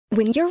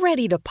When you're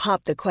ready to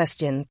pop the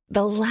question,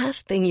 the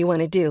last thing you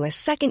want to do is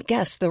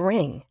second-guess the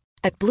ring.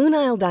 At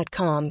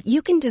BlueNile.com,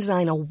 you can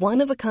design a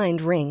one-of-a-kind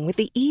ring with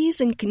the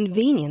ease and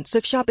convenience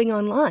of shopping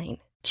online.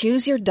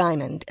 Choose your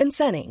diamond and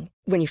setting.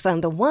 When you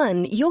find the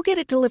one, you'll get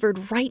it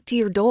delivered right to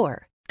your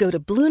door. Go to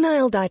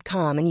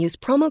BlueNile.com and use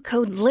promo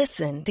code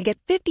LISTEN to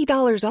get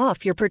 $50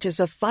 off your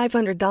purchase of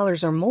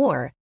 $500 or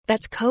more.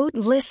 That's code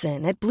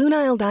LISTEN at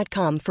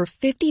BlueNile.com for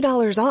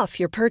 $50 off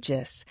your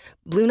purchase.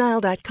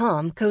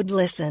 BlueNile.com, code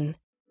LISTEN.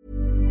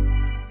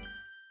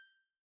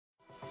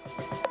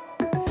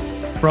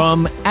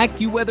 From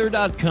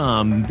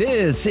AccuWeather.com,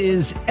 this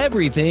is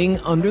Everything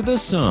Under the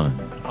Sun,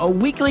 a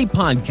weekly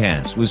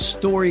podcast with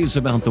stories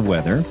about the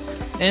weather.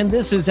 And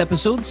this is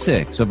episode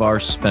 6 of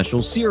our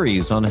special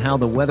series on how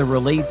the weather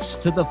relates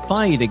to the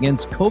fight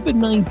against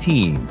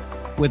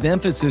COVID-19, with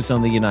emphasis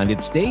on the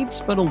United States,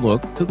 but a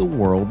look to the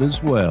world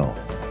as well.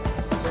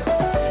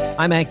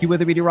 I'm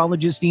AccuWeather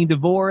meteorologist Dean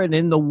DeVore, and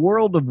in the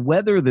world of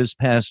weather this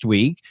past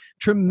week,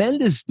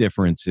 tremendous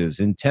differences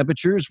in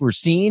temperatures were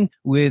seen,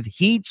 with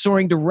heat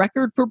soaring to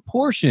record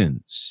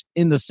proportions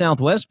in the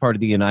southwest part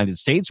of the United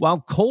States,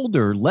 while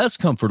colder, less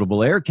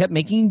comfortable air kept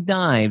making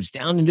dives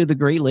down into the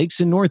Great Lakes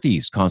and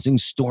Northeast, causing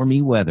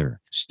stormy weather.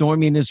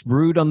 Storminess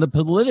brewed on the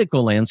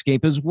political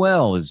landscape as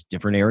well, as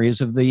different areas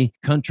of the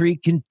country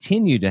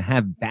continue to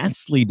have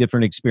vastly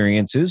different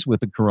experiences with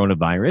the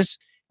coronavirus.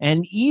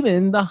 And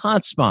even the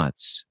hot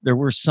spots, there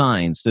were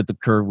signs that the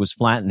curve was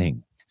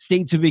flattening.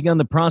 States have begun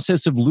the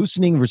process of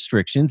loosening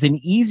restrictions and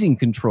easing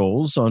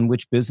controls on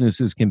which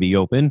businesses can be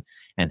open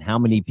and how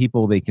many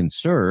people they can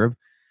serve.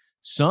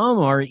 Some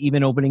are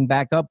even opening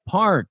back up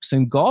parks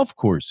and golf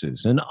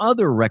courses and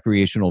other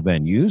recreational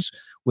venues,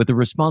 with the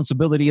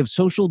responsibility of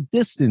social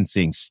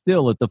distancing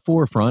still at the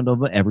forefront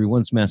of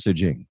everyone's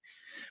messaging.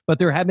 But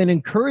there have been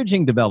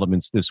encouraging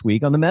developments this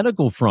week on the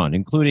medical front,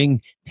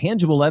 including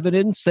tangible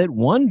evidence that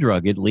one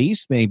drug at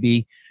least may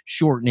be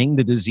shortening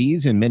the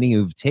disease in many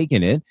who've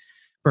taken it.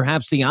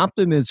 Perhaps the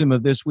optimism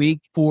of this week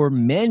for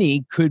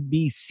many could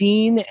be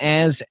seen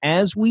as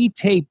we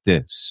tape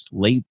this,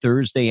 late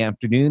Thursday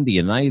afternoon, the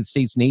United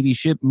States Navy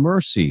ship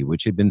Mercy,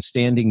 which had been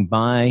standing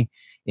by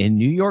in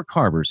New York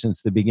Harbor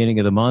since the beginning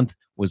of the month,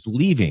 was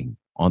leaving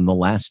on the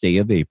last day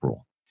of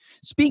April.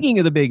 Speaking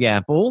of the Big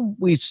Apple,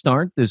 we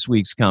start this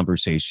week's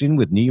conversation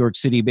with New York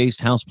City-based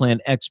houseplant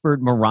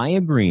expert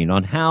Mariah Green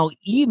on how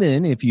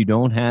even if you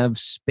don't have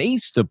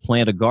space to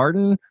plant a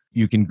garden,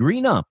 you can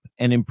green up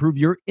and improve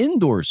your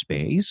indoor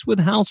space with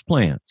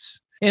houseplants.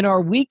 In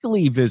our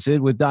weekly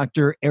visit with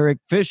Dr. Eric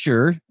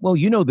Fisher, well,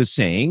 you know the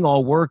saying,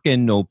 all work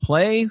and no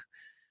play.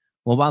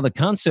 Well, while the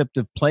concept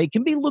of play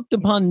can be looked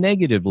upon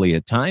negatively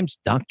at times,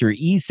 Dr.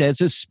 E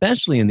says,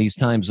 especially in these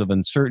times of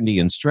uncertainty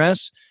and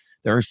stress,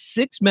 there are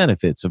 6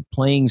 benefits of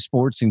playing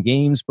sports and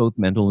games, both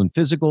mental and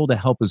physical, to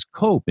help us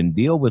cope and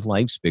deal with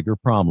life's bigger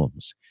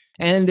problems.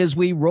 And as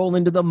we roll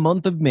into the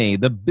month of May,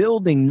 the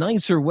building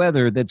nicer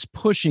weather that's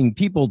pushing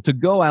people to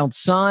go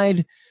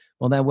outside,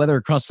 well, that weather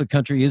across the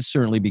country is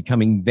certainly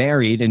becoming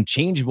varied and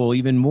changeable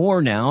even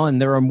more now,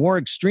 and there are more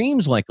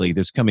extremes likely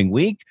this coming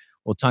week.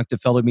 We'll talk to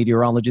fellow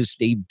meteorologist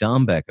Dave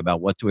Dombeck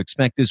about what to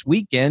expect this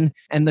weekend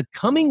and the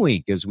coming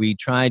week as we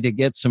try to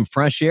get some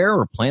fresh air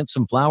or plant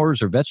some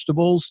flowers or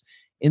vegetables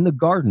in the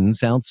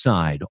gardens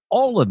outside.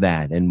 All of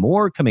that and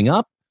more coming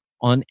up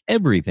on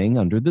Everything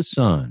Under the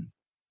Sun.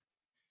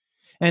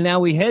 And now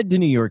we head to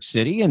New York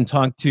City and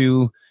talk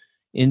to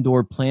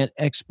indoor plant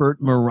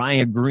expert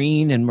Mariah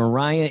Green. And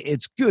Mariah,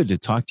 it's good to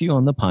talk to you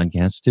on the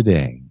podcast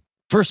today.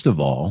 First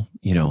of all,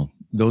 you know,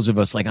 those of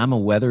us, like, I'm a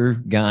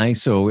weather guy,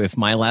 so if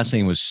my last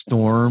name was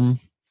Storm,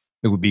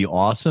 it would be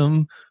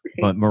awesome.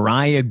 But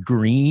Mariah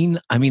Green,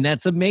 I mean,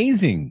 that's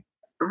amazing.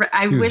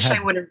 I wish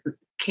I would have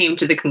came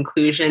to the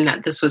conclusion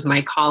that this was my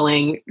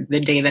calling the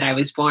day that I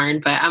was born,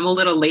 but I'm a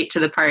little late to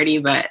the party,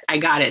 but I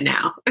got it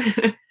now.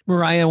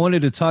 Mariah, I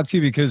wanted to talk to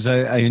you because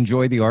I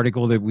enjoyed the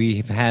article that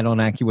we've had on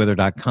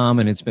AccuWeather.com,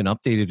 and it's been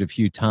updated a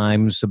few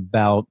times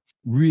about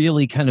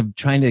really kind of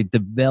trying to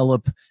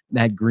develop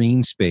that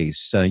green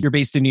space. You're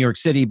based in New York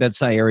City,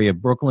 Bed-Stuy area,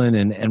 Brooklyn,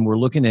 and we're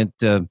looking at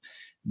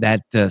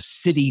that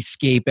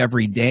cityscape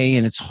every day,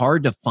 and it's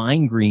hard to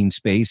find green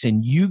space,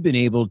 and you've been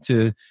able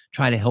to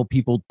try to help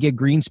people get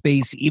green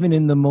space even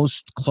in the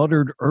most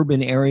cluttered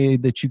urban area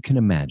that you can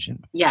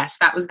imagine. Yes,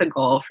 that was the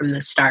goal from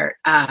the start.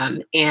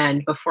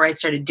 And before I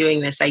started doing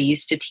this, I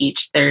used to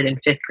teach 3rd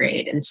and 5th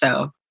grade, and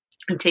so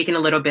I've taken a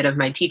little bit of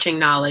my teaching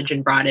knowledge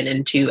and brought it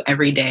into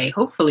everyday,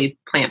 hopefully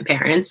plant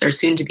parents or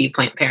soon to be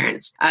plant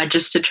parents,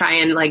 just to try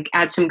and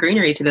add some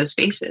greenery to those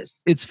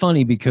spaces. It's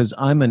funny because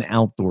I'm an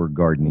outdoor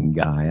gardening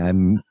guy.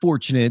 I'm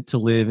fortunate to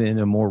live in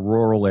a more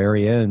rural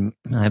area, and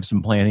I have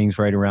some plantings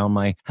right around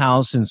my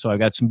house. And so I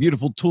got some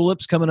beautiful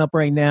tulips coming up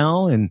right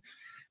now, and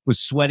was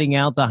sweating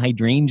out. The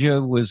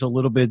hydrangea was a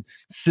little bit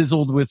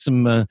sizzled with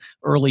some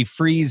early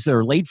freeze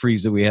or late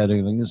freeze that we had.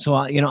 So,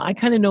 I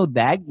kind of know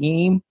that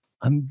game.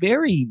 I'm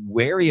very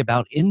wary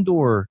about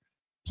indoor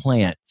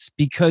plants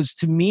because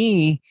to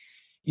me,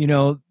 you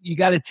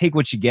got to take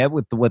what you get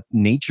with what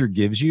nature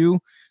gives you.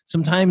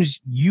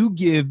 Sometimes you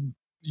give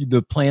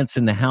the plants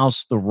in the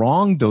house the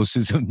wrong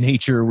doses of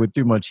nature with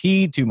too much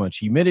heat, too much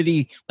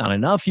humidity, not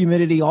enough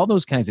humidity, all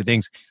those kinds of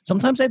things.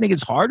 Sometimes I think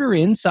it's harder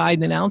inside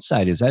than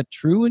outside. Is that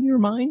true in your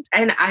mind?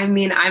 And I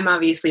mean, I'm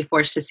obviously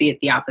forced to see it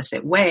the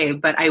opposite way,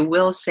 but I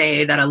will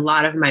say that a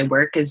lot of my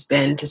work has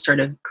been to sort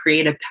of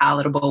create a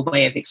palatable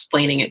way of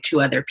explaining it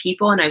to other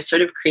people. And I've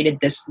sort of created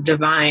this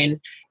divine,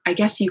 I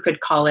guess you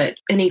could call it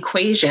an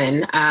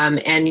equation.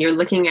 And you're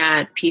looking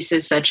at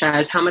pieces such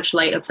as how much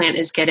light a plant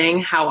is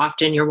getting, how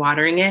often you're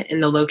watering it,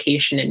 and the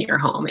location in your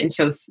home. And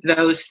so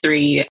those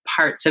three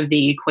parts of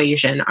the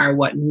equation are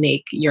what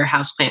make your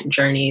houseplant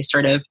journey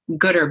sort of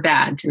good or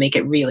bad, to make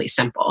it really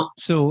simple.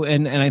 So,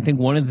 and I think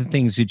one of the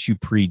things that you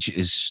preach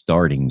is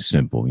starting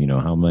simple. You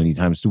know, how many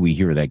times do we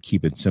hear that?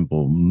 Keep it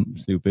simple,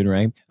 stupid,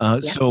 right? Yeah.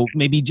 So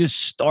maybe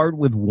just start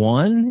with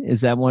one.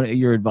 Is that one of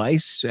your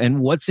advice?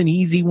 And what's an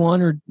easy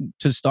one or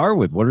to start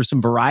with? What are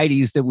some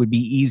varieties that would be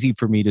easy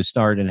for me to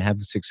start and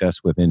have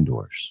success with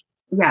indoors?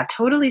 Yeah,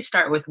 totally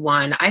start with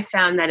one. I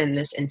found that in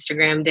this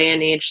Instagram day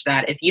and age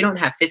that if you don't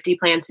have 50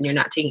 plants and you're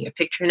not taking a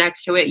picture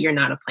next to it, you're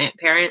not a plant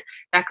parent.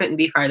 That couldn't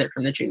be farther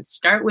from the truth.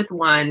 Start with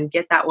one,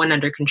 get that one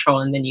under control,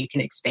 and then you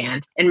can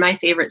expand. And my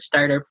favorite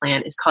starter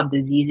plant is called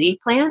the ZZ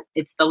plant.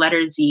 It's the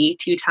letter Z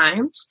 2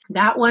 times.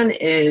 That one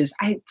is,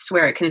 I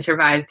swear it can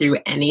survive through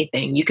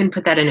anything. You can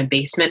put that in a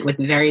basement with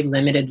very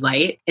limited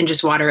light and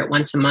just water it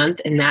once a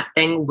month. And that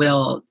thing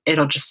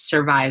it'll just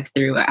survive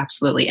through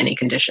absolutely any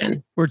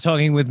condition. We're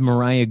talking with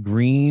Mariah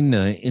Green,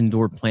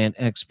 indoor plant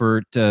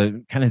expert,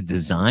 kind of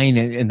design.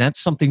 And that's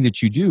something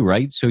that you do,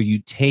 right? So you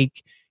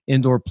take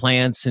indoor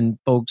plants and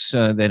folks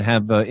that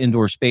have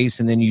indoor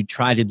space, and then you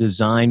try to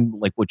design,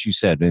 like what you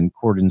said, in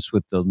accordance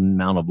with the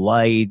amount of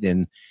light.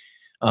 And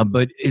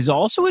but is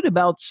also it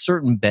about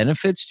certain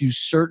benefits? Do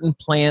certain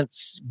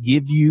plants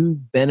give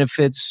you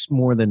benefits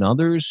more than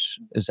others?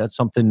 Is that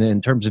something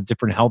in terms of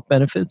different health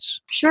benefits?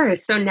 Sure.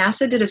 So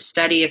NASA did a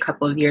study a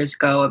couple of years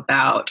ago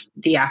about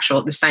the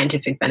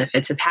scientific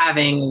benefits of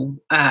having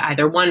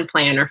either one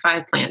plant or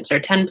 5 plants or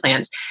 10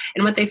 plants.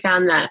 And what they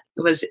found that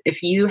was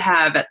if you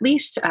have at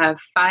least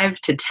 5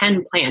 to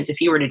 10 plants,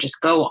 if you were to just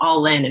go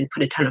all in and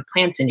put a ton of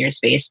plants in your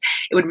space,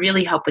 it would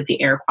really help with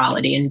the air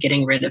quality and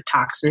getting rid of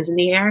toxins in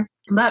the air.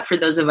 But for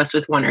those of us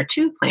with 1 or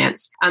 2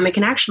 plants, it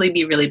can actually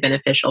be really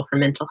beneficial for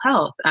mental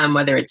health,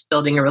 whether it's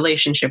building a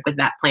relationship with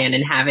that plant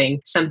and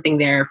having something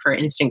there for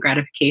instant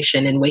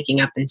gratification and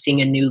waking up and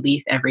seeing a new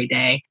leaf every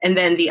day. And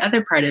then the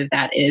other part of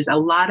that is a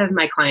lot of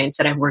my clients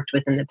that I've worked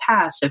with in the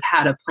past have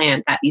had a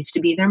plant that used to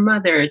be their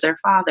mother's or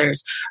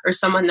father's or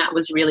someone that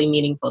was really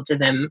meaningful to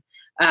them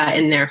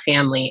in their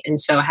family. And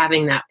so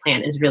having that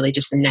plant is really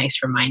just a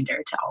nice reminder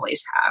to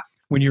always have.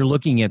 When you're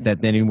looking at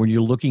that, then, and when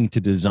you're looking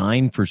to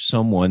design for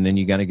someone, then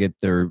you got to get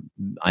their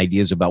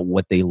ideas about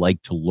what they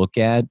like to look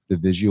at, the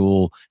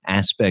visual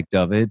aspect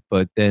of it,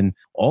 but then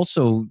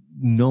also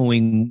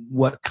knowing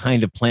what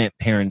kind of plant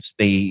parents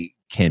they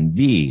can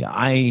be.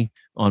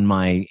 On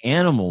my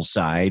animal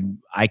side,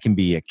 I can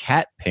be a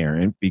cat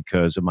parent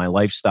because of my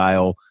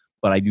lifestyle,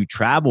 but I do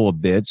travel a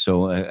bit.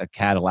 So a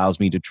cat allows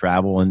me to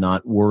travel and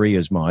not worry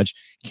as much.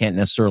 Can't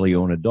necessarily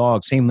own a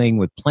dog. Same thing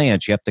with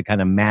plants. You have to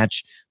kind of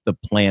match the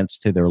plants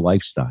to their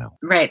lifestyle.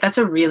 Right. That's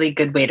a really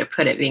good way to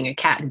put it, being a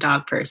cat and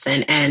dog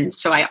person. And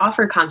so I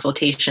offer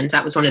consultations.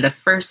 That was one of the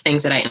first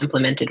things that I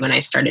implemented when I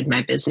started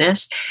my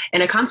business.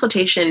 And a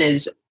consultation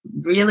is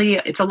really,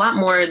 it's a lot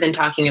more than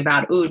talking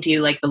about, oh, do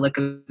you like the look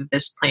of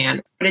this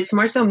plant? But it's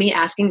more so me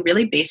asking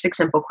really basic,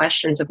 simple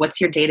questions of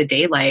what's your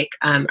day-to-day like?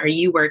 Are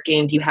you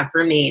working? Do you have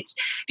roommates?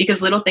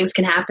 Because little things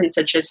can happen,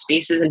 such as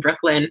spaces in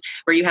Brooklyn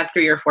where you have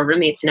 3 or 4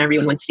 roommates and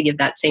everyone wants to give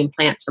that same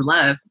plant some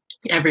love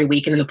every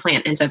week, and the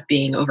plant ends up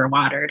being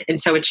overwatered. And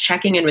so it's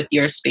checking in with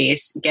your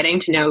space, getting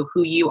to know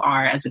who you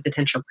are as a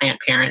potential plant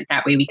parent.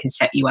 That way we can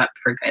set you up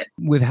for good.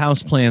 With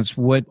houseplants,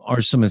 what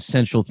are some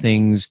essential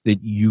things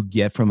that you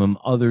get from them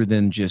other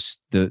than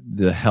just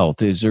the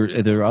health?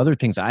 Are there other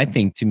things? I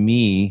think, to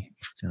me,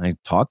 I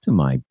talked to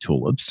my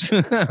tulips.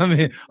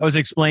 I was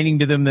explaining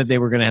to them that they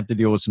were going to have to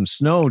deal with some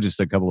snow just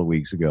a couple of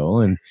weeks ago,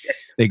 and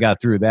they got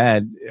through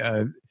that.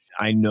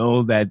 I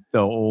know that the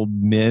old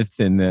myth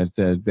and that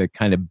the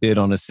kind of bit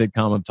on a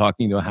sitcom of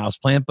talking to a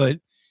houseplant, but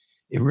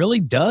it really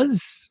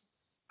does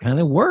kind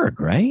of work,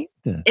 right?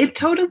 It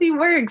totally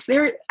works.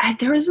 There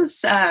was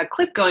this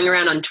clip going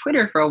around on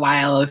Twitter for a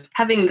while of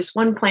having this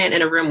one plant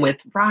in a room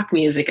with rock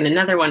music and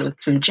another one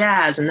with some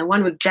jazz, and the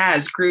one with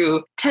jazz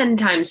grew 10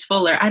 times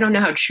fuller. I don't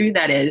know how true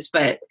that is,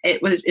 but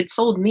it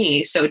sold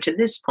me. So to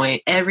this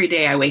point, every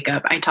day I wake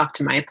up, I talk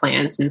to my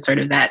plants in sort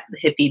of that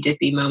hippy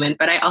dippy moment.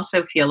 But I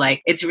also feel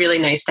like it's really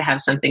nice to have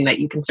something that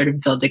you can sort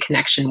of build a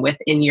connection with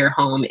in your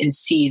home and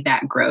see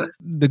that growth.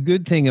 The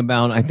good thing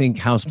about, I think,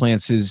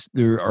 houseplants is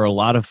there are a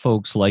lot of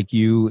folks like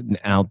you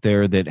out there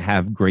that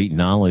have great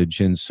knowledge.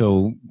 And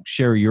so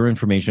share your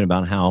information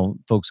about how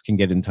folks can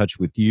get in touch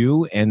with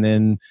you, and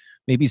then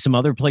maybe some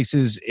other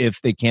places,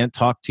 if they can't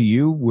talk to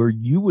you, where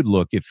you would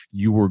look if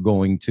you were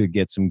going to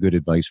get some good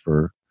advice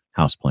for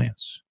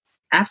houseplants.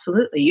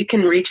 Absolutely. You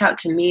can reach out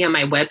to me on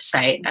my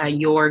website,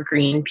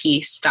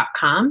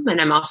 yourgreenpeace.com. And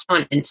I'm also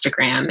on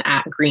Instagram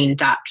at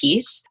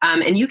green.peace.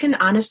 And you can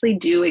honestly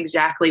do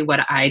exactly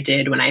what I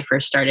did when I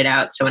first started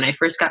out. So when I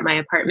first got my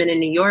apartment in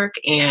New York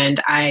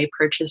and I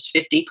purchased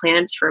 50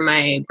 plants for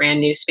my brand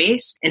new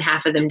space and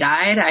half of them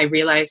died, I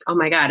realized, oh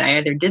my God, I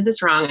either did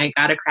this wrong, I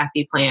got a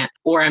crappy plant,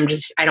 or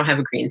I don't have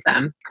a green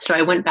thumb. So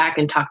I went back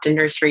and talked to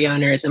nursery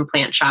owners and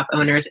plant shop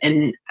owners.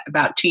 And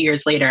about 2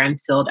 years later, I'm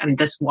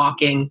this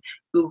walking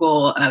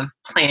Google of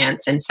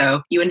plants. And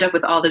so you end up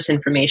with all this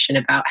information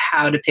about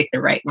how to pick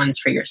the right ones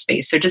for your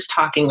space. So just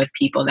talking with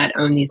people that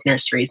own these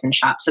nurseries and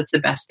shops, that's the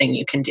best thing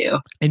you can do.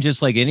 And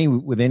just like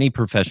with any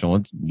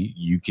professional,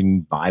 you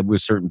can vibe with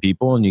certain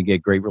people and you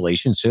get great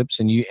relationships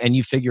and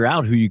you figure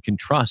out who you can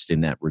trust in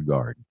that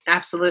regard.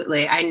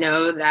 Absolutely. I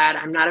know that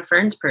I'm not a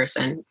ferns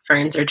person.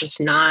 Ferns are just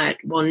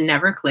will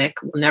never click,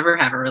 we'll never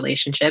have a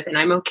relationship. And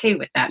I'm okay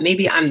with that.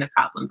 Maybe I'm the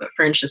problem, but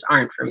ferns just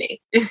aren't for me.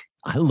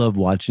 I love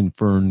watching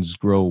ferns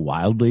grow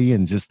wildly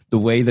and just the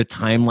way the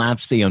time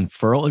lapse they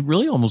unfurl. It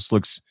really almost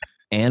looks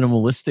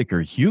animalistic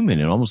or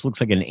human. It almost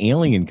looks like an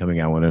alien coming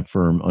out when a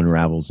fern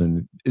unravels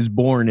and is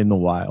born in the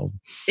wild.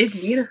 It's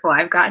beautiful.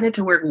 I've gotten it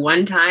to work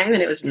one time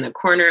and it was in the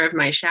corner of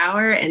my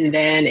shower and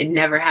then it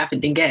never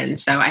happened again.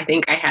 So I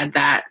think I had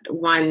that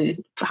one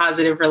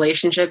positive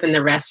relationship and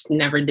the rest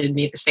never did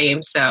me the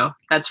same. So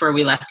that's where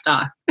we left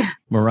off.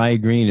 Mariah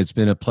Green, it's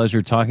been a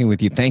pleasure talking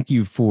with you. Thank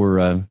you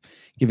for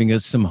giving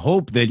us some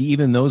hope that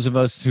even those of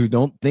us who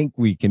don't think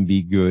we can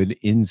be good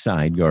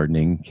inside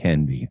gardening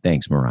can be.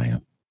 Thanks, Mariah.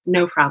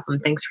 No problem.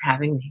 Thanks for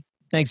having me.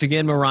 Thanks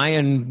again, Mariah.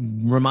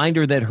 And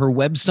reminder that her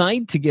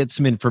website to get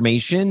some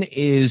information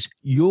is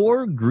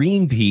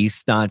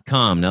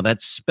yourgreenpeace.com. Now,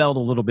 that's spelled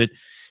a little bit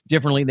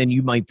differently than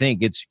you might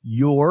think. It's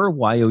your,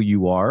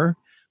 Y-O-U-R,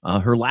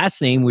 her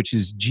last name, which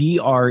is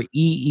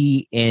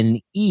Greene,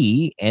 and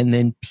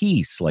then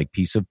peace, like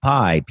piece of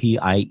pie,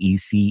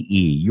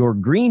 P-I-E-C-E,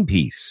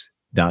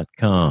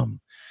 yourgreenpeace.com.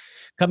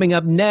 Coming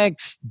up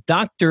next,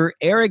 Dr.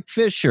 Eric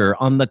Fisher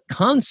on the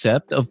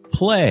concept of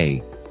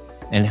play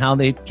and how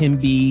they can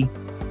be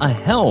a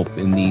help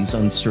in these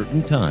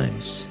uncertain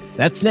times.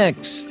 That's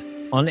next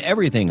on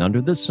Everything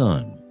Under the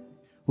Sun.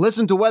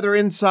 Listen to Weather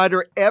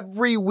Insider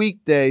every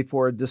weekday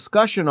for a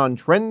discussion on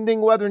trending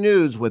weather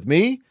news with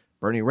me,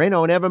 Bernie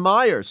Rayno, and Evan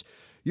Myers.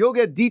 You'll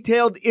get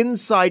detailed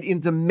insight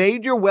into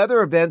major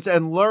weather events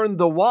and learn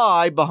the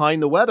why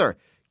behind the weather,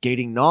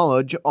 gaining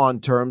knowledge on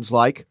terms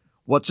like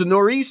what's a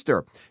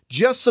nor'easter.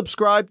 Just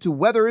subscribe to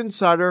Weather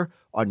Insider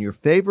on your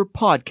favorite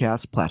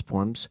podcast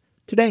platforms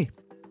today.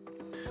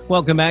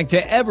 Welcome back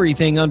to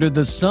Everything Under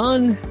the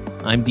Sun.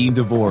 I'm Dean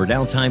DeVore.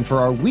 Now time for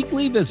our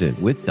weekly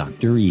visit with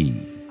Dr.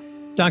 E.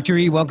 Dr.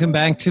 E, welcome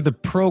back to the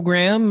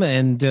program.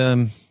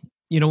 And,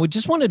 we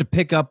just wanted to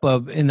pick up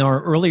in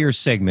our earlier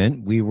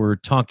segment, we were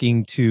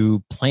talking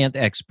to plant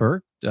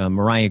expert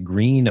Mariah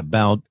Green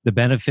about the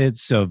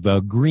benefits of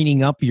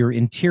greening up your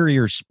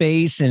interior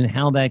space and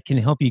how that can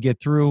help you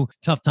get through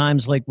tough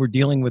times like we're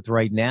dealing with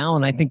right now.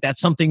 And I think that's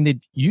something that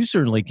you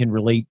certainly can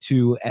relate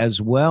to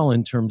as well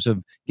in terms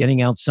of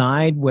getting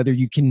outside, whether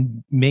you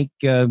can make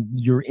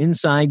your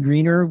inside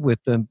greener with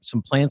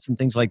some plants and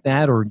things like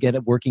that, or get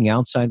it working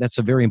outside. That's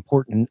a very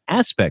important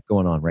aspect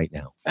going on right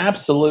now.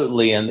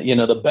 Absolutely. And,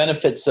 the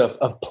benefits of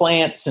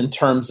plants in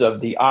terms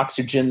of the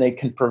oxygen they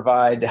can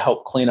provide to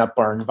help clean up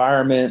our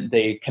environment.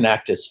 They can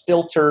act as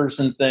filters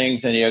and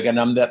things. And again,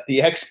 I'm not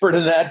the expert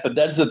in that, but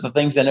those are the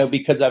things I know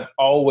because I've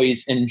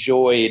always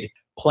enjoyed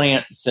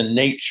plants and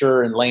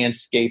nature and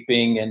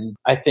landscaping. And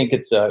I think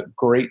it's a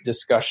great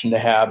discussion to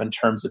have in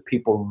terms of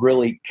people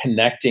really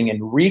connecting and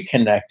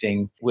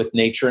reconnecting with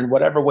nature in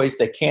whatever ways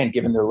they can,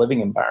 given their living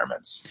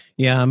environments.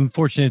 Yeah, I'm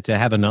fortunate to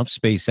have enough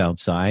space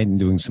outside and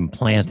doing some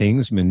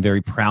plantings. I've been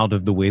very proud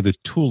of the way the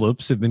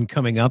tulips have been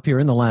coming up here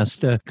in the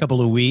last couple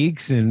of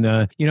weeks. And,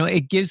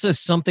 it gives us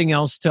something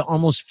else to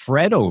almost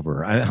fret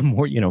over. I'm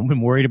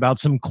been worried about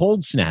some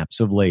cold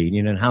snaps of late,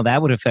 and how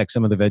that would affect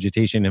some of the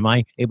vegetation. Am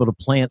I able to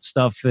plant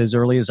stuff as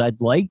early as I'd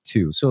like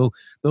to? So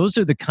those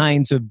are the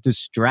kinds of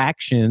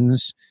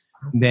distractions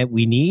that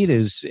we need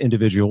as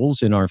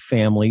individuals in our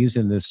families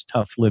in this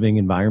tough living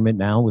environment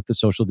now with the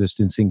social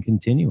distancing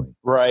continuing.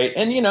 Right.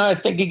 And, I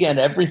think, again,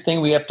 everything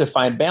we have to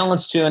find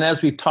balance to. And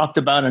as we've talked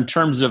about in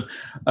terms of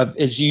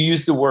as you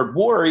use the word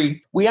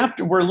worry,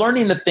 we're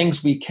learning the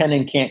things we can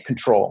and can't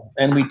control.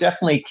 And we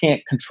definitely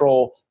can't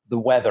control the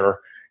weather.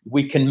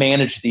 We can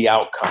manage the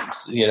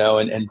outcomes,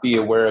 and be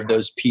aware of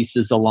those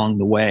pieces along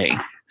the way.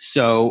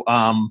 So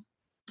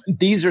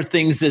these are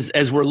things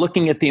as we're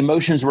looking at the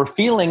emotions we're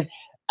feeling,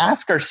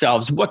 ask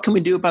ourselves, what can we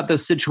do about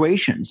those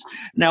situations?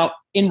 Now,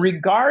 in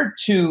regard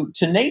to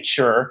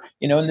nature,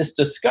 in this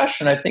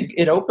discussion, I think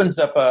it opens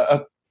up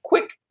a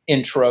quick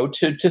intro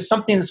to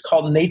something that's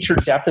called nature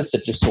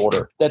deficit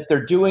disorder, that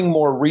they're doing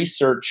more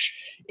research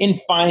in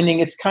finding.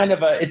 It's kind of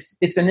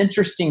it's an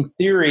interesting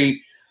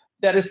theory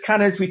that is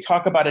kind of, as we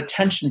talk about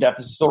attention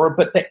deficit disorder,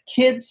 but that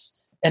kids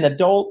and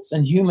adults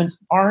and humans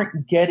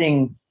aren't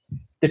getting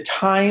the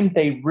time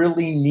they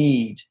really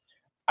need.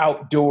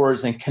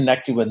 outdoors and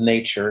connecting with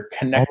nature,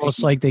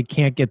 almost like they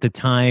can't get the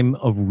time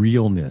of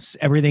realness.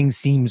 Everything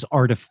seems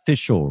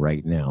artificial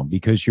right now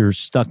because you're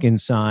stuck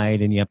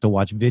inside and you have to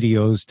watch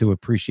videos to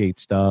appreciate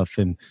stuff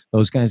and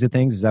those kinds of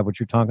things. Is that what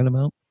you're talking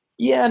about?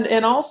 Yeah,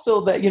 and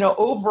also that,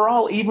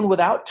 overall, even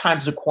without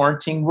times of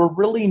quarantine, we're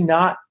really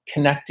not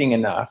connecting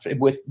enough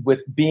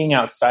with being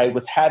outside,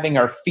 with having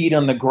our feet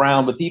on the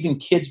ground, with even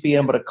kids being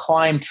able to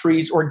climb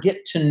trees or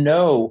get to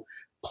know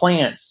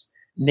plants,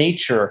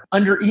 nature,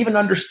 even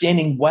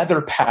understanding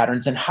weather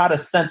patterns and how to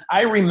sense.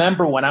 I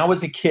remember when I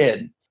was a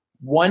kid,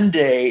 one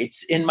day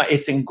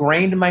it's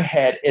ingrained in my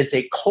head as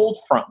a cold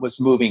front was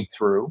moving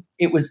through.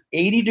 It was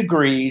 80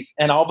 degrees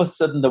and all of a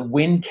sudden the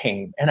wind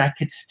came and I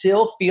could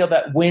still feel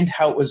that wind,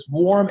 how it was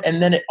warm.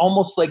 And then it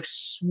almost like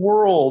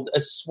swirled, a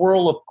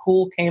swirl of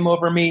cool came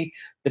over me.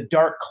 The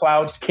dark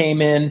clouds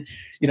came in.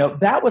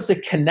 That was a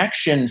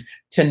connection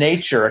to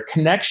nature, a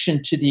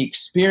connection to the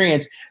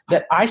experience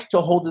that I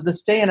still hold to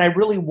this day. And I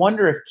really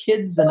wonder if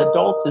kids and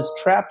adults, as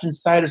trapped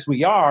inside as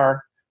we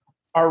are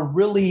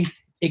really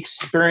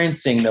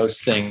experiencing those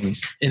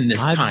things in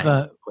this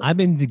time. I've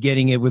been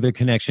getting it with a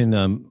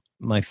connection.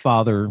 My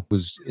father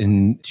was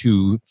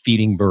into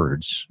feeding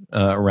birds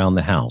around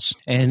the house.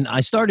 And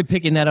I started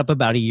picking that up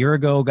about a year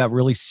ago, got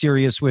really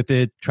serious with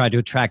it, tried to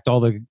attract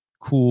all the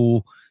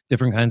cool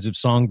different kinds of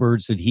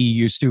songbirds that he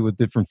used to with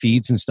different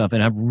feeds and stuff.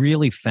 And I've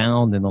really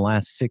found in the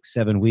last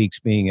 6-7 weeks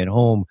being at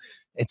home,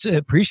 it's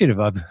appreciative.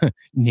 I've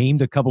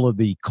named a couple of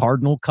the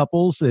cardinal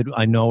couples that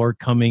I know are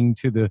coming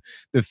to the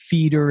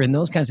feeder and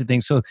those kinds of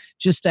things. So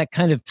just that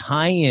kind of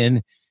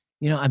tie-in,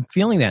 I'm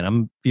feeling that.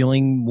 I'm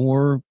feeling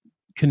more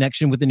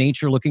connection with the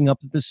nature, looking up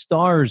at the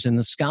stars in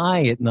the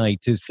sky at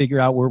night to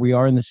figure out where we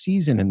are in the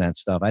season and that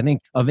stuff. I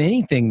think of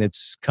anything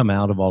that's come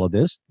out of all of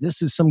this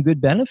is some good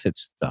benefit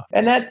stuff.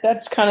 And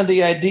that's kind of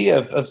the idea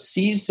of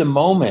seize the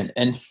moment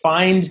and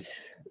find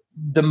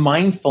the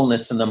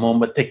mindfulness in the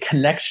moment, the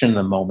connection in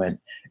the moment.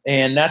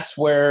 And that's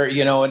where,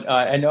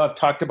 I know I've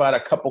talked about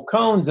a couple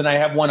cones and I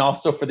have one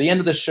also for the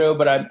end of the show,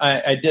 but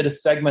I did a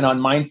segment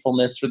on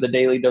mindfulness for the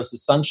Daily Dose of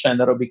Sunshine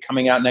that'll be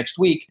coming out next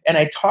week. And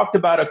I talked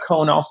about a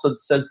cone also that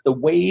says the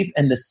wave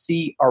and the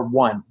sea are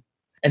one.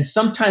 And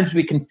sometimes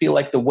we can feel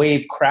like the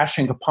wave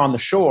crashing upon the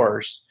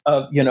shores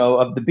of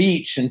the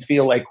beach and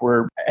feel like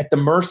we're at the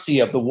mercy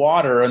of the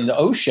water and the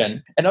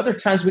ocean. And other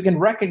times we can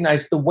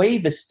recognize the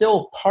wave is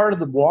still part of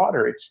the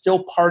water. It's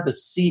still part of the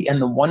sea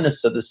and the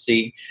oneness of the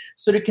sea.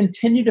 So to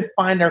continue to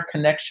find our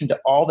connection to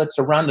all that's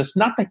around us,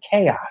 not the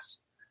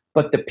chaos,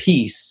 but the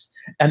peace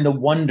and the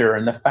wonder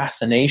and the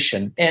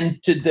fascination,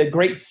 and to the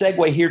great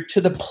segue here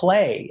to the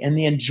play and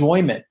the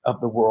enjoyment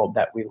of the world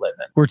that we live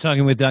in. We're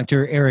talking with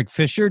Dr. Eric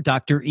Fisher,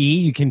 Dr. E.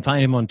 You can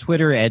find him on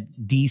Twitter at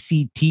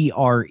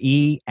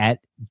DCTRE, at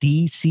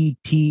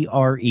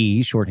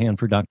DCTRE, shorthand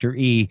for Dr.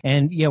 E.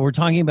 And yeah, we're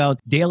talking about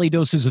daily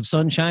doses of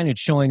sunshine. It's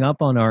showing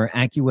up on our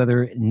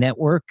AccuWeather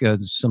network.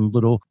 Some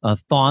little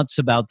thoughts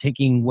about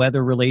taking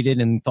weather-related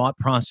and thought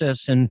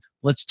process. And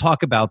let's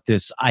talk about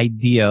this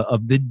idea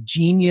of the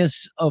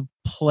genius of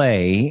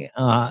play.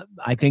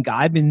 I think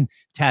I've been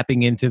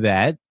tapping into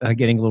that,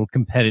 getting a little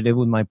competitive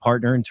with my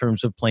partner in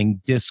terms of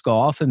playing disc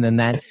golf, and then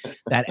that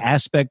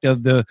aspect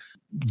of the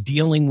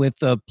dealing with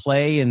the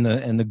play and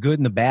the good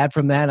and the bad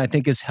from that, I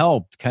think has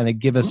helped kind of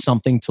give us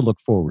something to look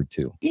forward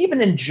to.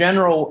 Even in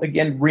general,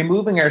 again,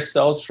 removing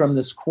ourselves from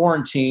this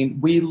quarantine,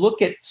 we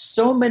look at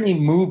so many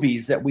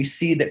movies that we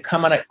see that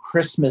come out at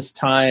Christmas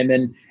time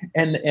and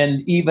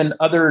even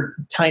other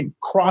time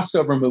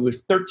crossover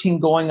movies, 13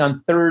 Going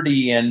on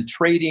 30 and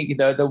Trading,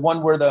 the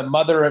one where the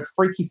mother at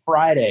Freaky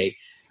Friday.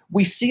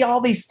 We see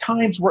all these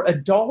times where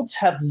adults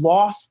have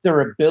lost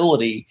their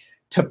ability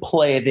to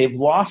play. They've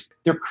lost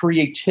their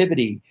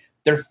creativity,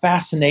 their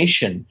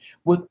fascination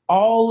with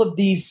all of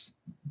these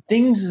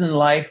things in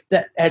life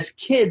that as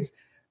kids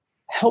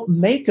help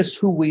make us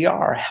who we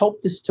are,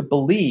 helped us to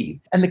believe.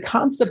 And the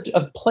concept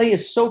of play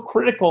is so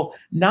critical,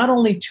 not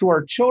only to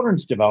our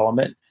children's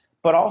development,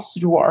 but also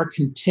to our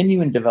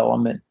continuing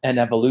development and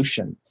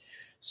evolution.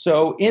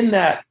 So in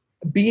that,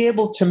 be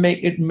able to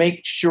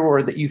make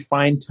sure that you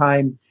find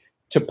time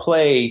to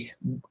play,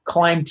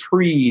 climb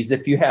trees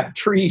if you have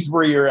trees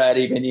where you're at,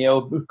 even,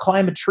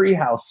 climb a tree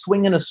house,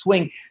 swing in a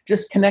swing,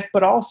 just connect,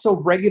 but also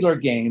regular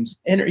games,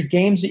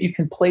 games that you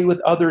can play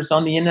with others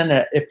on the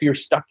internet if you're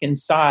stuck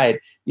inside,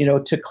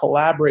 to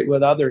collaborate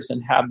with others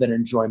and have that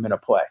enjoyment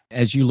of play.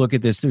 As you look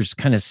at this, there's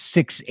kind of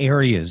 6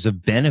 areas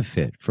of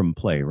benefit from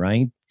play,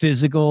 right?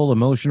 Physical,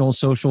 emotional,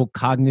 social,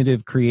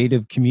 cognitive,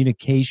 creative,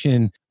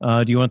 communication.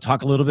 Do you want to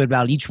talk a little bit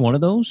about each one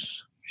of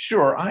those?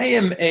 Sure. I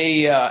am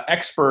a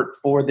expert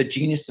for the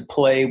Genius of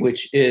Play,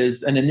 which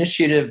is an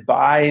initiative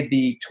by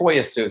the Toy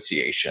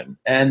Association.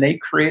 And they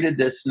created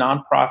this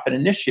nonprofit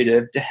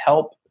initiative to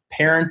help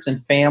parents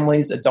and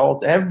families,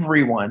 adults,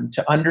 everyone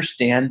to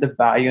understand the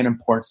value and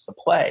importance of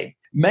play.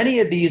 Many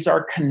of these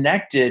are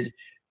connected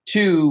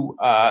to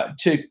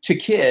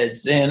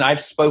kids. And I've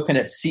spoken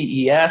at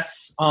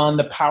CES on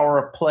the power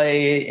of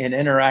play and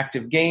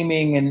interactive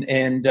gaming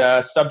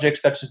and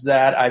subjects such as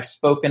that. I've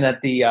spoken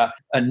at the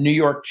New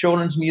York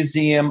Children's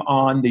Museum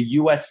on the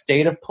U.S.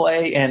 state of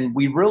play. And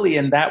we really,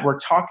 in that, we're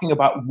talking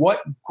about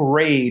what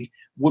grade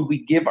would we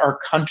give our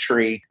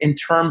country in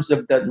terms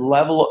of the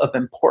level of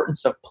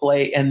importance of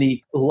play and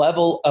the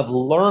level of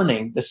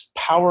learning, this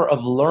power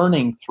of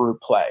learning through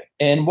play.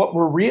 And what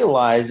we're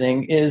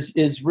realizing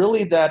is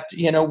really that,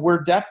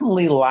 we're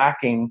definitely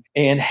lacking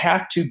and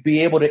have to be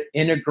able to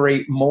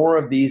integrate more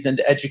of these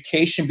into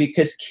education,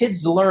 because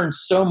kids learn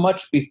so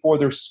much before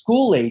their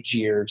school age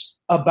years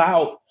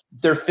about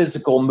their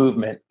physical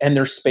movement and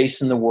their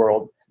space in the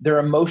world, their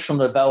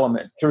emotional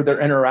development through their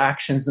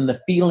interactions and the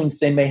feelings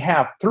they may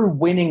have through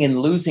winning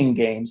and losing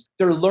games.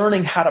 They're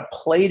learning how to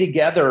play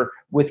together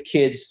with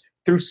kids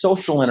through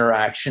social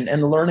interaction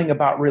and learning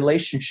about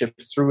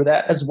relationships through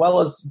that, as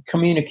well as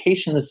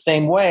communication the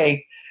same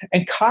way.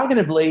 And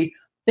cognitively,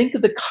 think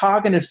of the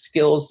cognitive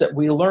skills that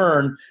we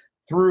learn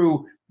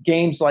through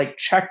games like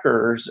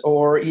checkers,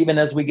 or even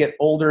as we get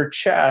older,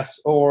 chess,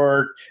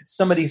 or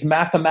some of these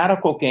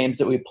mathematical games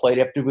that we played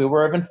up to be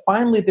aware of. And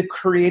finally, the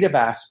creative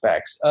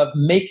aspects of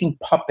making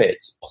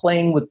puppets,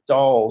 playing with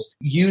dolls,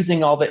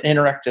 using all the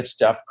interactive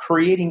stuff,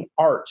 creating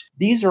art.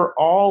 These are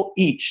all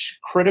each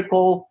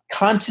critical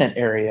content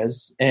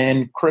areas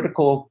and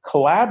critical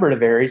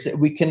collaborative areas that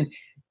we can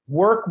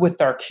work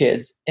with our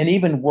kids and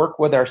even work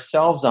with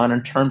ourselves on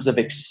in terms of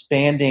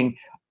expanding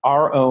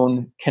our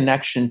own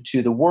connection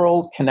to the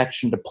world,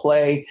 connection to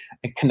play,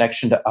 and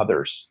connection to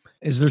others.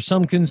 Is there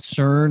some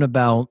concern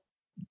about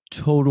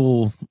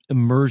total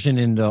immersion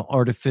into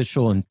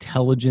artificial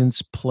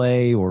intelligence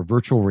play or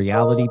virtual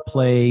reality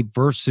play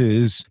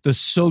versus the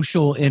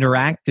social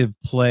interactive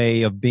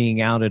play of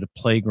being out at a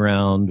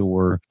playground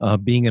or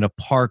being in a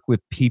park with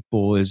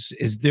people? Is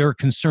there a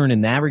concern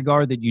in that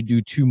regard that you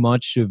do too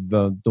much of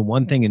the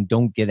one thing and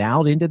don't get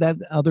out into that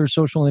other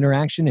social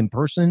interaction in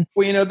person?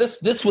 Well,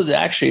 this was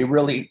actually a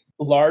really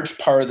large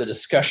part of the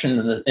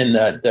discussion in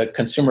the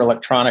Consumer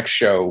Electronics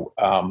Show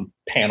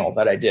panel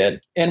that I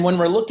did. And when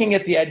we're looking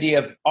at the idea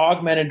of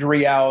augmented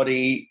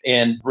reality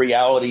and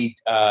reality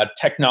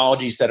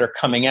technologies that are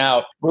coming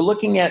out, we're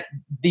looking at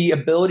the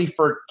ability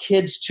for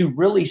kids to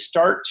really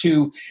start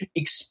to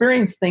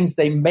experience things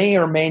they may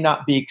or may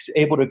not be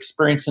able to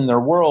experience in their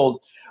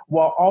world,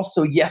 while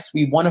also, yes,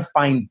 we want to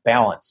find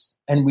balance,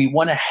 and we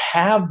want to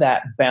have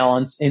that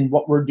balance in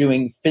what we're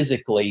doing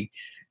physically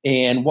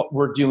and what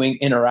we're doing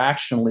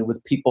interactionally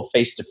with people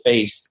face to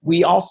face.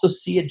 We also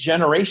see a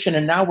generation,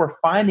 and now we're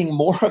finding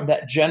more of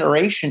that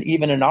generation,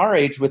 even in our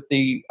age, with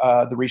the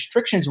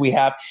restrictions we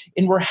have,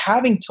 and we're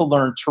having to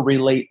learn to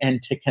relate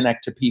and to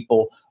connect to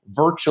people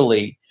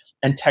virtually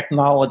and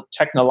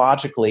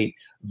technologically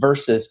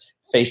versus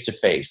face to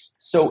face.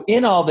 So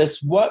in all this,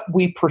 what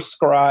we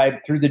prescribe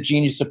through the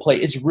Genius of Play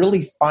is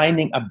really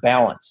finding a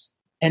balance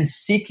and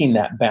seeking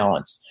that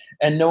balance,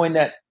 and knowing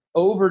that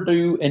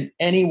overdue in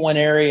any one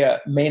area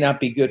may not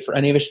be good for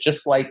any of us,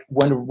 just like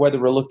whether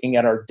we're looking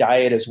at our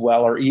diet as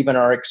well, or even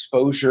our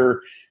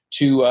exposure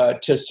to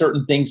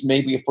certain things.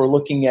 Maybe if we're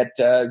looking at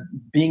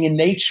being in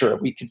nature,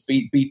 we could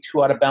be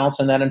too out of balance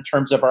in that in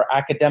terms of our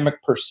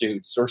academic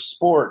pursuits or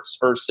sports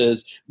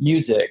versus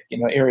music,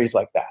 areas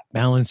like that.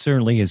 Balance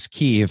certainly is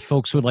key. If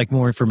folks would like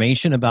more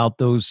information about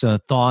those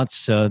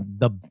thoughts,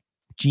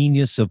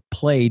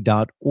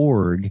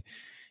 thegeniusofplay.org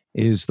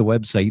is the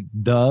website,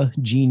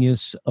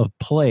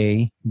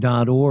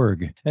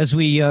 thegeniusofplay.org. As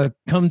we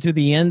come to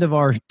the end of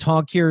our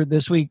talk here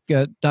this week,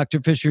 Dr.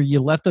 Fisher,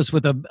 you left us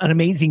with an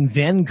amazing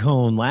Zen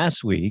koan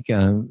last week.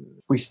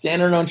 We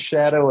stand in our own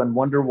shadow and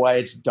wonder why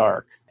it's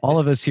dark. All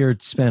of us here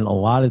spent a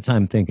lot of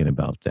time thinking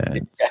about that.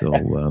 So,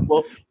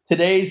 well,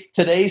 today's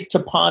to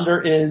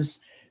ponder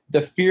is: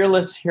 the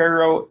fearless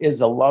hero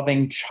is a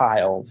loving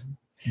child.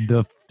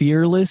 The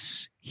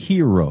fearless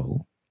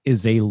hero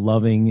is a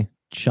loving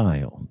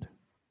child.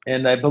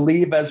 And I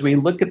believe as we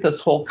look at this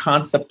whole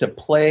concept of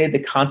play, the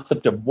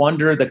concept of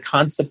wonder, the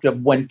concept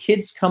of when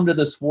kids come to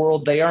this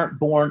world, they aren't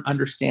born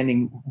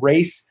understanding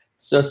race,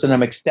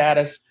 socioeconomic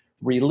status,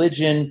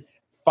 religion,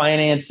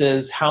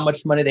 finances, how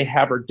much money they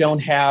have or don't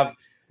have.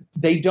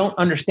 They don't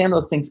understand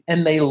those things,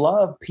 and they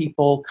love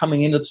people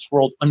coming into this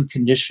world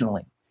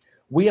unconditionally.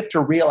 We have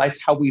to realize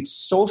how we've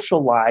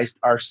socialized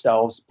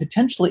ourselves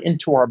potentially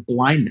into our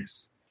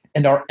blindness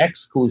and our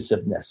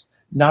exclusiveness,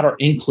 not our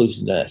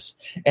inclusiveness.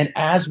 And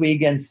as we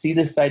again see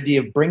this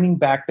idea of bringing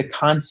back the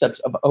concepts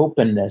of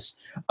openness,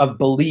 of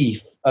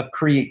belief, of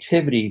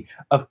creativity,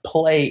 of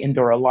play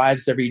into our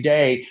lives every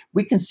day,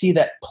 we can see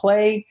that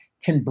play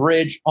can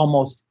bridge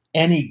almost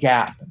any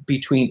gap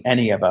between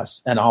any of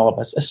us and all of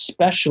us,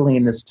 especially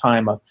in this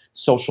time of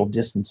social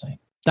distancing.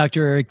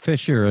 Dr. Eric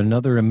Fisher,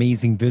 another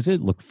amazing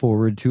visit. Look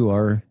forward to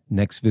our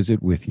next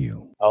visit with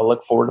you. I'll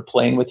look forward to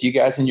playing with you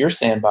guys in your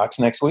sandbox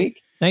next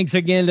week. Thanks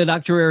again to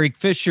Dr. Eric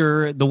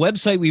Fisher. The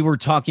website we were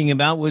talking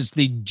about was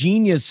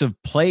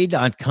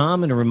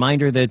thegeniusofplay.com. And a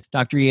reminder that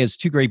Dr. E has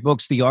two great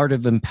books, The Art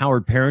of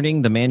Empowered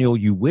Parenting, the manual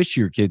you wish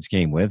your kids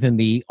came with, and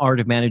The Art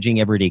of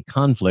Managing Everyday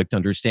Conflict,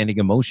 Understanding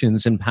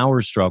Emotions and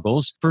Power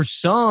Struggles. For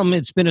some,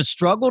 it's been a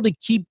struggle to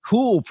keep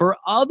cool. For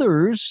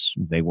others,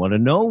 they want to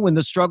know when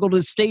the struggle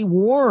to stay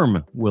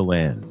warm will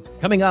end.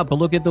 Coming up, a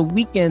look at the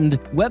weekend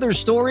weather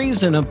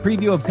stories and a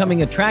preview of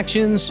coming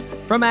attractions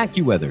from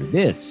AccuWeather.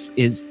 This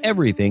is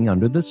Everything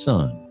Under the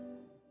Sun.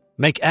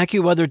 Make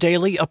AccuWeather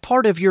Daily a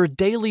part of your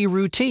daily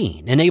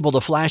routine. Enable the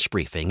flash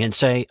briefing and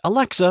say,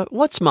 Alexa,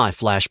 what's my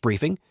flash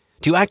briefing?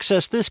 To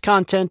access this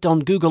content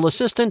on Google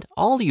Assistant,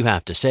 all you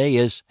have to say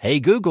is, Hey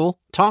Google,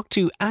 talk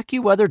to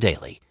AccuWeather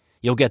Daily.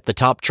 You'll get the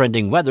top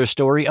trending weather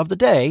story of the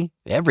day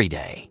every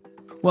day.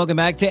 Welcome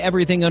back to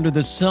Everything Under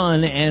the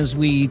Sun as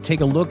we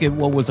take a look at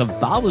what was a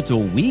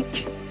volatile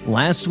week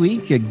last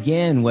week,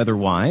 again,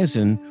 weather-wise,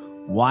 and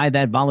why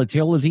that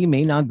volatility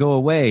may not go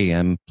away.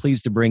 I'm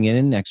pleased to bring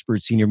in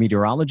expert senior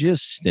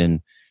meteorologist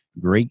and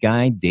great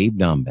guy, Dave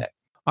Dombeck.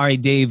 All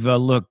right, Dave,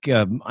 look,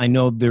 I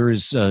know there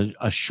is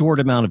a short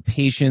amount of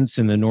patience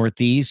in the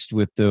Northeast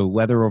with the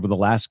weather over the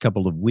last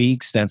couple of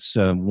weeks. That's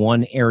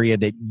one area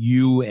that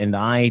you and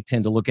I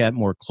tend to look at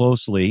more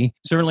closely.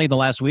 Certainly the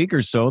last week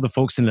or so, the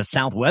folks in the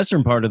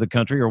southwestern part of the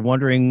country are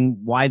wondering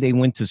why they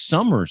went to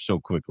summer so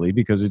quickly,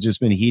 because it's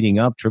just been heating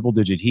up,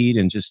 triple-digit heat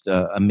and just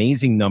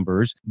amazing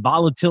numbers.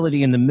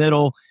 Volatility in the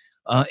middle.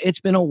 It's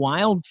been a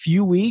wild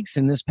few weeks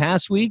in this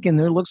past week, and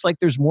there looks like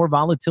there's more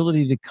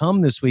volatility to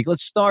come this week.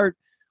 Let's start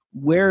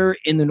where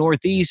in the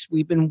Northeast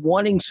we've been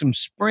wanting some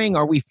spring.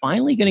 Are we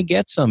finally going to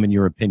get some, in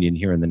your opinion,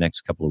 here in the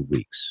next couple of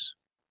weeks?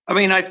 I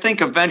mean, I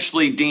think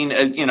eventually, Dean,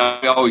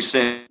 I always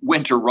say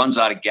winter runs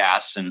out of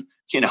gas and,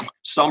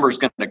 summer's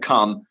going to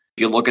come.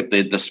 If you look at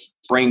the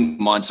spring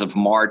months of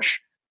March,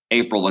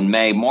 April, and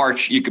May,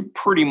 March, you could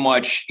pretty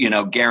much,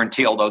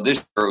 guarantee, although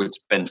this year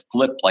it's been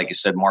flipped, like you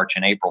said, March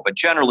and April, but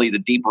generally the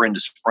deeper into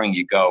spring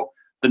you go,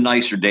 the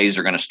nicer days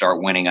are going to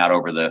start winning out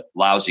over the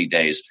lousy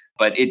days.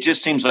 But it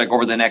just seems like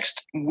over the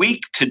next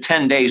week to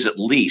 10 days at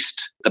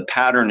least, the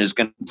pattern is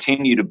going to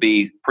continue to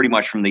be pretty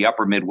much from the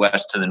upper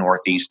Midwest to the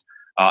Northeast,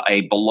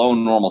 a below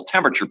normal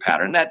temperature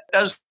pattern. That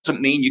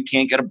doesn't mean you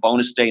can't get a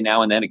bonus day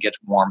now and then it gets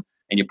warm,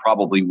 and you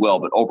probably will.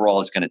 But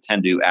overall, it's going to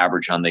tend to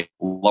average on the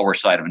lower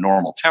side of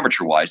normal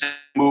temperature-wise.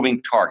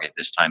 Moving target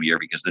this time of year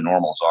because the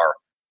normals are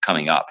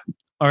coming up.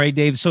 All right,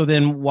 Dave. So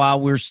then while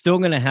we're still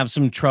going to have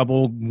some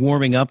trouble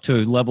warming up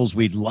to levels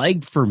we'd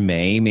like for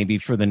May, maybe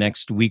for the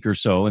next week or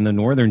so in the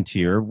northern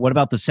tier, what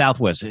about the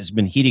Southwest? It's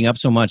been heating up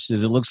so much.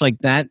 Does it look like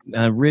that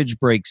ridge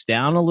breaks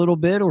down a little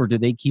bit, or do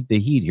they keep the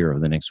heat here over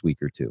the next week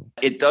or two?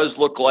 It does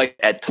look like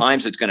at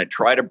times it's going to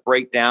try to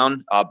break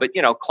down. But,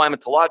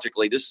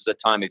 climatologically, this is a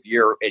time of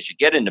year as you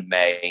get into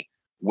May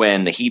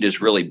when the heat is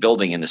really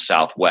building in the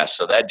Southwest.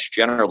 So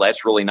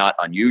that's really not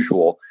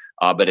unusual.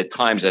 But at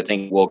times, I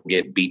think we'll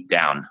get beat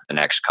down the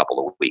next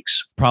couple of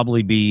weeks.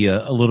 Probably be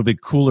a little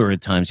bit cooler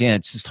at times. Yeah,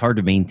 it's just hard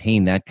to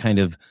maintain that kind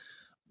of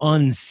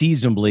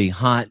unseasonably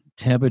hot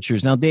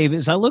temperatures. Now, Dave,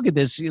 as I look at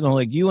this,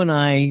 like you and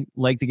I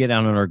like to get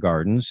out in our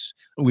gardens.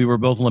 We were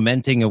both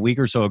lamenting a week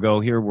or so ago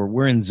here where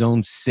we're in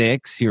zone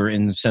 6 here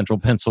in central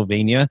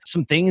Pennsylvania.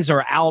 Some things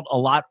are out a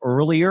lot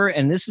earlier,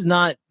 and this is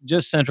not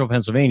just central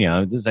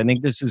Pennsylvania. I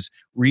think this is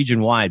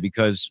region-wide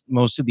because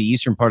most of the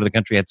eastern part of the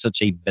country had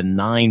such a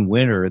benign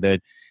winter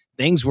that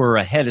things were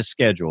ahead of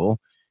schedule.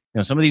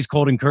 Some of these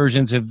cold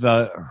incursions have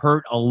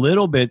hurt a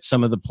little bit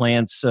some of the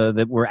plants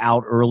that were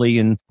out early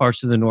in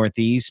parts of the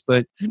Northeast.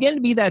 But it's going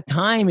to be that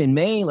time in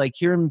May, like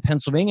here in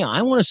Pennsylvania,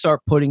 I want to start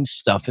putting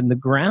stuff in the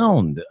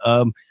ground.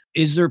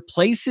 Is there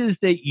places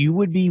that you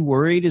would be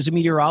worried as a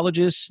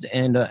meteorologist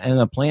and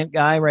a plant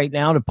guy right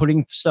now to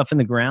putting stuff in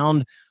the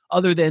ground?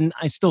 Other than,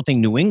 I still think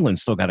New England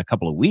still got a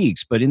couple of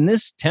weeks. But in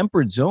this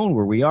temperate zone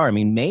where we are, I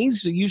mean,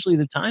 May's usually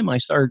the time I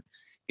start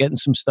getting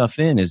some stuff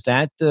in. Is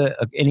that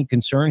any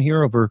concern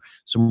here over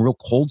some real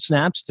cold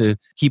snaps to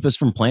keep us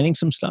from planting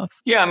some stuff?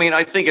 Yeah, I mean,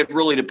 I think it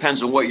really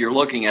depends on what you're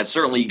looking at.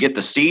 Certainly you get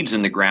the seeds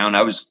in the ground.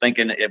 I was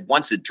thinking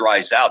once it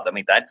dries out,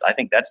 I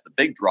think that's the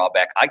big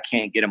drawback. I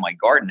can't get in my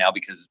garden now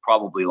because it's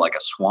probably like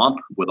a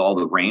swamp with all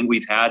the rain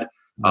we've had.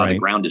 Right. The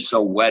ground is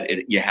so wet,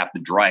 you have to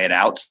dry it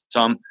out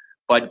some.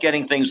 But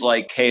getting things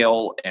like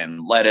kale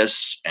and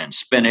lettuce and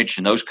spinach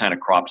and those kind of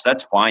crops,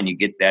 that's fine. You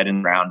get that in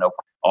the ground, no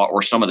problem.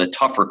 Or some of the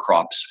tougher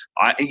crops.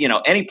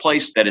 Any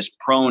place that is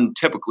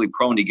typically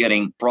prone to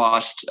getting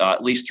frost,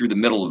 at least through the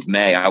middle of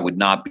May, I would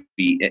not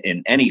be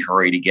in any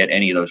hurry to get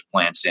any of those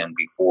plants in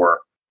before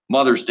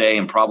Mother's Day,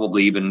 and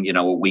probably even,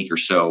 a week or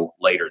so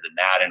later than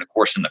that. And of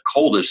course, in the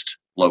coldest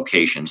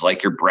locations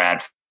like your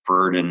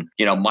Bradford and,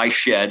 my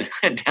shed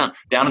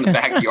down in the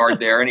backyard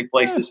there, any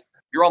places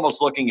you're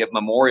almost looking at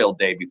Memorial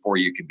Day before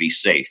you could be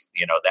safe,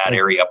 that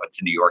area up into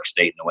New York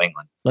State, New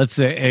England. Let's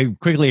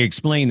quickly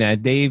explain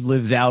that. Dave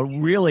lives out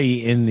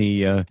really in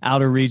the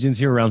outer regions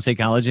here around State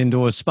College,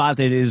 into a spot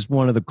that is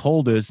one of the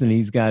coldest, and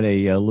he's got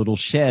a little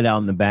shed out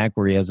in the back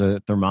where he has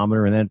a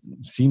thermometer, and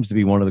that seems to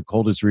be one of the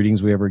coldest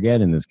readings we ever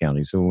get in this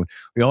county. So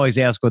we always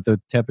ask what the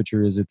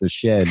temperature is at the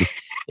shed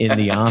in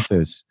the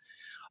office.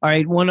 All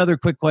right, one other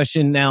quick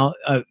question. Now,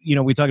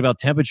 we talked about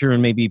temperature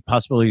and maybe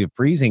possibility of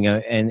freezing,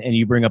 and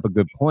you bring up a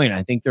good point.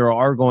 I think there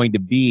are going to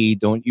be,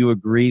 don't you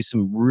agree,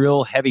 some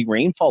real heavy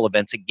rainfall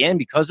events again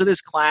because of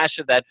this clash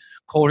of that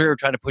cold air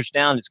trying to push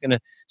down. It's going to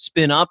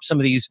spin up some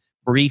of these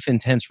brief,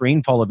 intense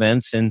rainfall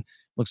events, and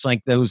looks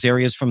like those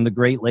areas from the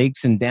Great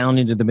Lakes and down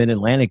into the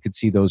Mid-Atlantic could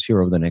see those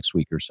here over the next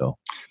week or so.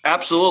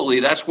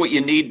 Absolutely. That's what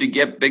you need to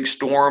get big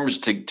storms,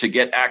 to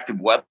get active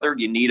weather.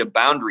 You need a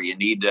boundary. You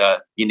need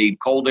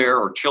cold air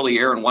or chilly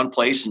air in one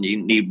place, and you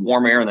need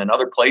warm air in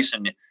another place,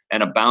 and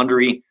a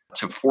boundary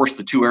to force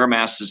the two air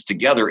masses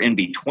together in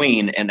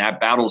between. And that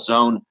battle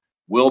zone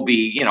will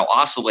be,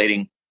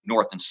 oscillating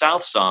north and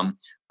south some,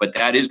 but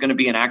that is going to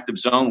be an active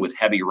zone with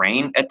heavy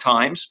rain at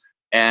times.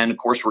 And of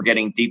course, we're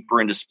getting deeper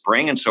into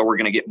spring, and so we're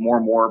going to get more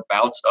and more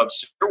bouts of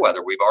severe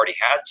weather. We've already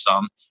had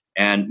some,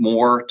 and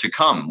more to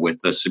come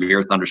with the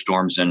severe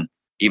thunderstorms and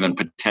even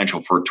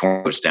potential for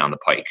tornadoes down the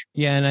pike.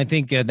 Yeah, and I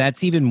think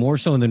that's even more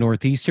so in the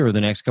Northeast here over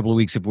the next couple of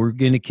weeks. If we're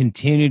going to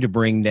continue to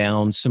bring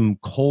down some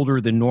colder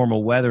than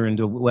normal weather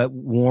into wet,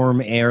 warm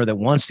air that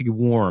wants to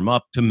warm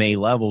up to May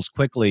levels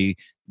quickly,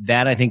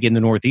 that I think in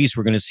the Northeast,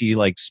 we're going to see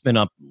spin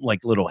up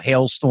little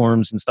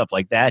hailstorms and stuff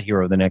like that here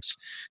over the next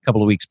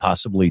couple of weeks,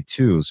 possibly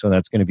too. So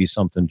that's going to be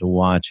something to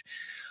watch.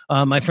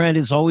 My friend,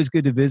 it's always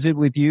good to visit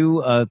with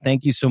you.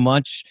 Thank you so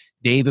much.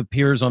 Dave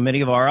appears on many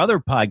of our other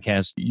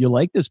podcasts. You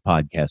like this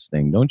podcast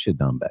thing, don't you,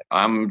 Don Beck?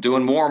 I'm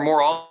doing more and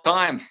more all the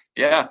time.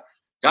 Yeah.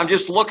 I'm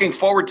just looking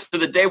forward to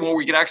the day when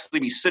we can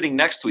actually be sitting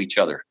next to each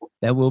other.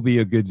 That will be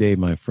a good day,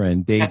 my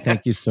friend. Dave,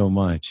 thank you so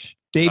much.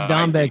 Dave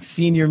Dombeck,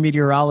 senior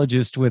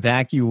meteorologist with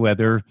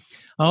AccuWeather.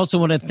 I also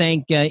want to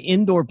thank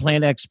indoor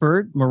plant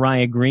expert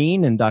Mariah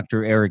Green and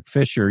Dr. Eric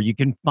Fisher. You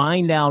can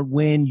find out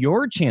when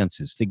your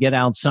chances to get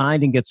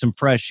outside and get some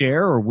fresh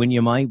air, or when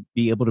you might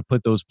be able to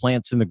put those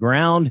plants in the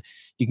ground.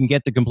 You can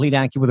get the complete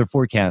AccuWeather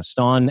forecast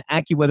on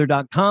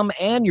AccuWeather.com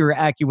and your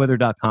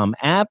AccuWeather.com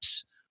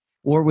apps,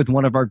 or with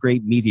one of our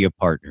great media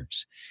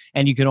partners.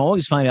 And you can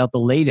always find out the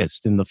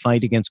latest in the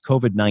fight against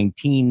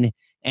COVID-19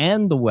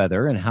 and the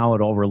weather and how it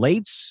all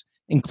relates,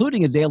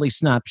 including a daily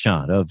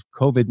snapshot of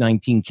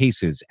COVID-19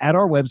 cases at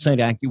our website,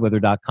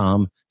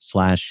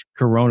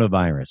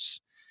 AccuWeather.com/coronavirus.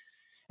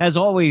 As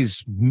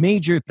always,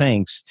 major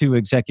thanks to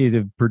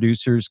executive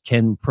producers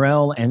Ken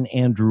Prell and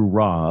Andrew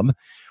Robb,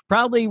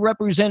 proudly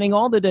representing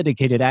all the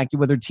dedicated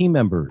AccuWeather team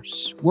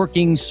members,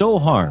 working so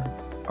hard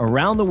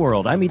around the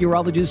world. I'm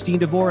meteorologist Dean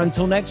DeVore.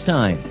 Until next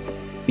time,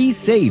 be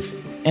safe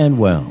and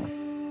well.